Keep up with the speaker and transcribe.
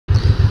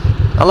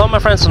Hello my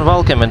friends and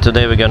welcome, and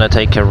today we're gonna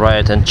take a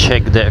ride and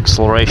check the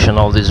acceleration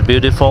of this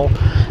beautiful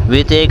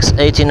VTX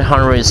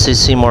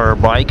 1800cc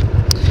motorbike.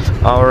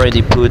 I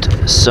already put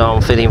some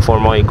fitting for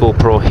my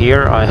GoPro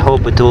here. I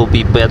hope it will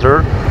be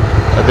better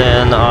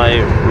than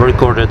I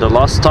recorded the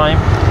last time.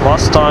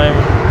 Last time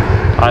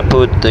I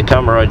put the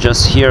camera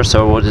just here,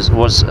 so it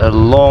was a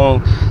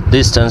long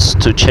distance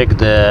to check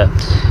the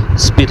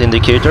speed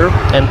indicator,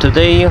 and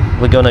today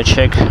we're gonna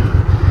check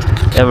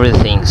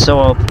everything.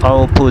 So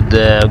I'll put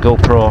the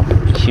GoPro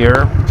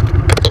here.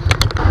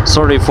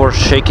 Sorry for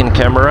shaking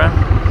camera,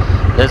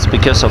 that's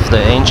because of the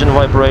engine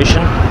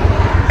vibration.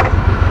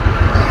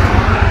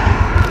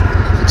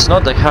 It's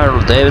not the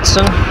Harley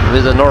Davidson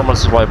with a normal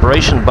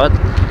vibration, but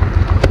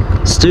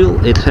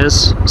still it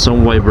has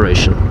some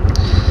vibration.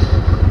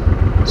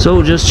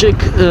 So just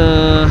check,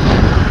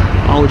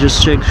 I'll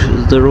just check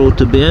the road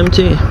to be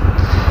empty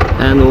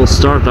and we'll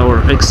start our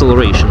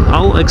acceleration.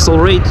 I'll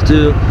accelerate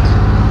to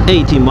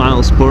 80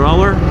 miles per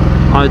hour.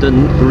 I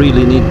don't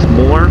really need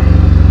more,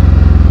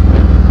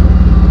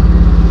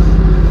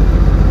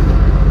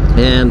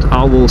 and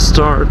I will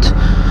start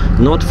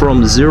not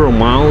from 0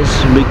 miles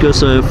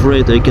because I'm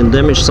afraid I can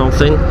damage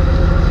something.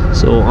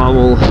 So I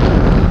will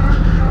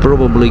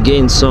probably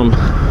gain some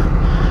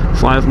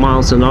 5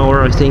 miles an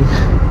hour, I think,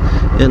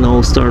 and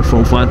I'll start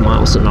from 5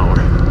 miles an hour.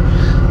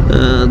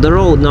 The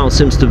road now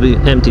seems to be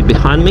empty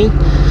behind me.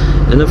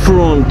 In the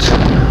front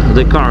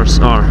the cars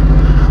are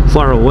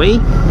far away,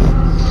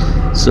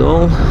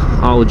 so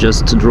I'll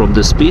just drop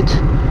the speed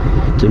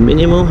to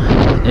minimum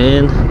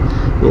and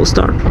we'll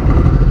start.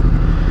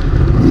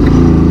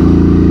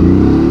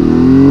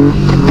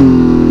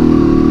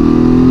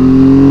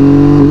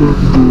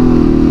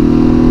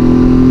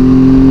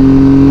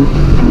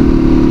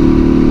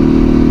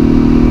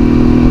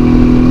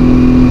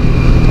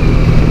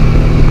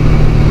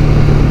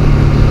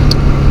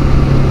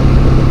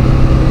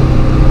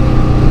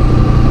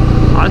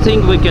 I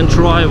think we can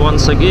try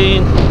once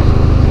again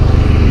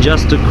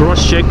just to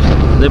cross-check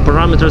the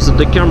parameters of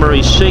the camera.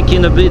 Is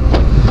shaking a bit,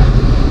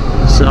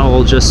 so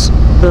I'll just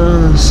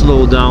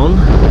slow down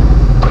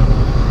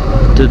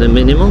to the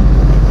minimum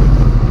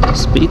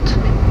speed.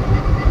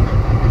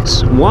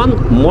 It's one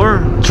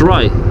more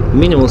try,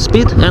 minimal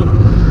speed, and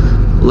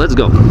let's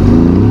go.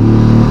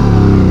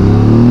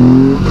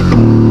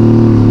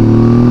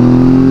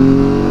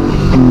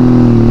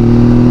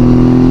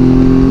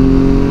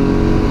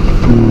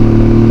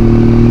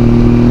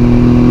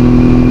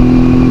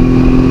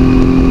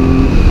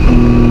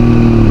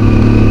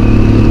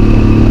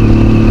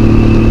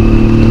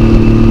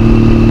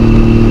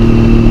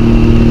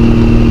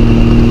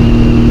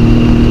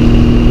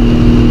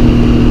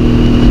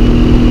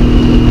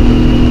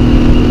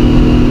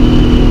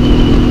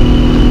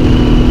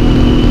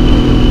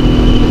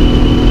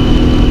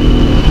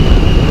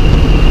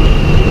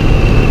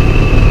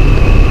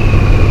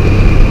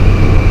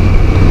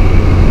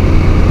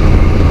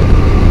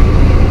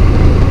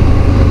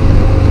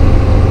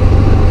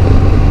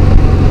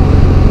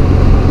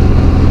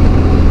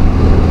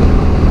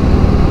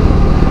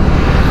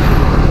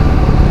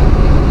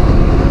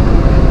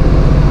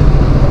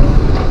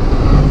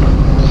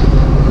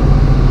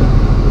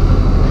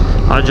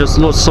 I just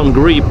lost some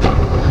grip,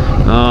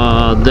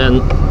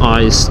 then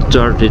I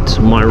started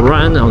my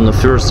run on the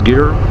first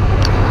gear,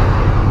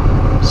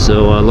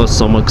 so I lost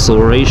some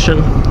acceleration.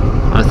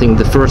 I think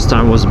the first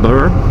time was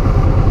better.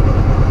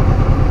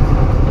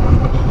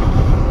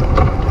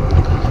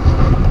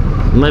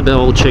 Maybe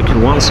I'll check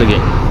once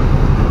again,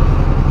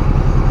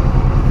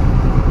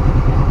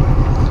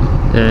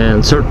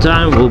 and third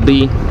time will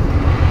be,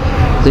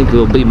 I think,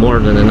 will be more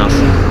than enough,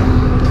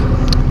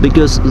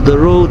 because the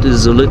road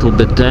is a little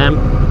bit damp,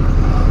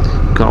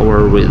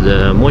 covered with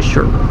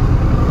moisture.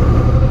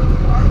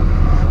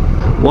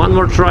 One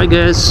more try,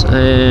 guys,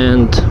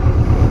 and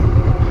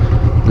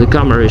the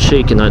camera is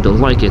shaking. I don't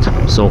like it,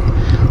 so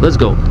let's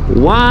go.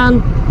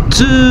 1,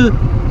 2,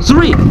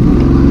 3.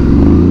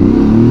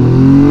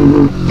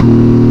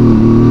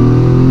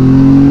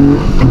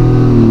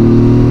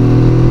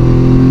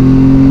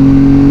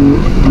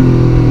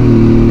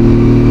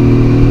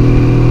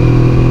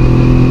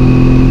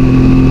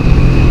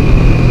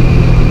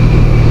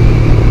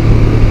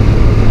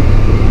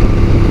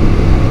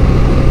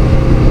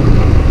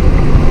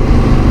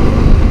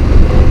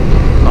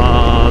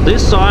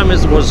 This time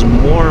it was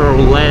more or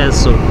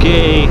less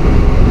okay.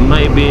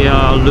 Maybe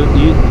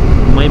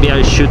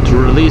I should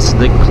release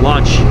the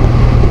clutch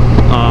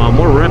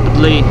more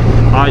rapidly.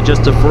 I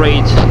just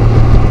afraid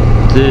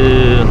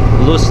to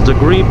lose the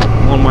grip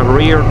on my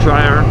rear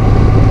tire.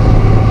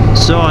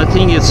 So I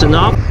think it's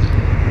enough.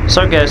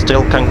 So guys,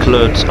 to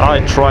conclude,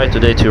 I tried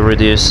today to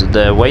reduce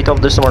the weight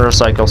of this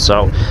motorcycle,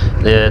 so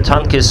the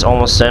tank is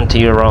almost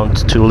empty,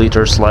 around 2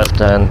 liters left,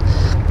 and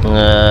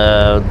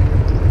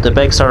the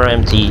bags are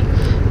empty.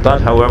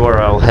 But however,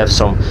 I'll have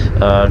some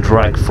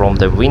drag from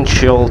the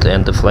windshield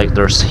and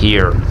deflectors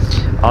here.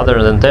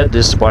 Other than that,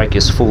 this bike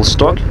is full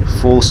stock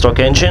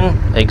engine,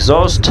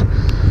 exhaust,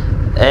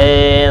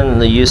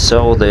 and you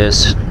saw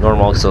this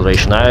normal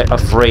acceleration. I'm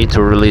afraid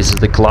to release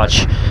the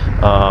clutch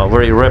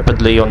very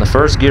rapidly on the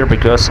first gear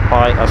because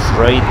I'm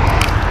afraid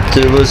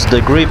to lose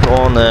the grip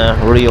on the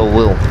real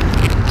wheel.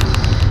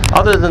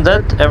 Other than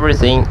that,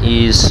 everything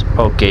is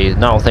okay.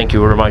 Now, thank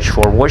you very much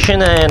for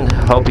watching and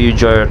hope you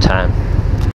enjoy your time.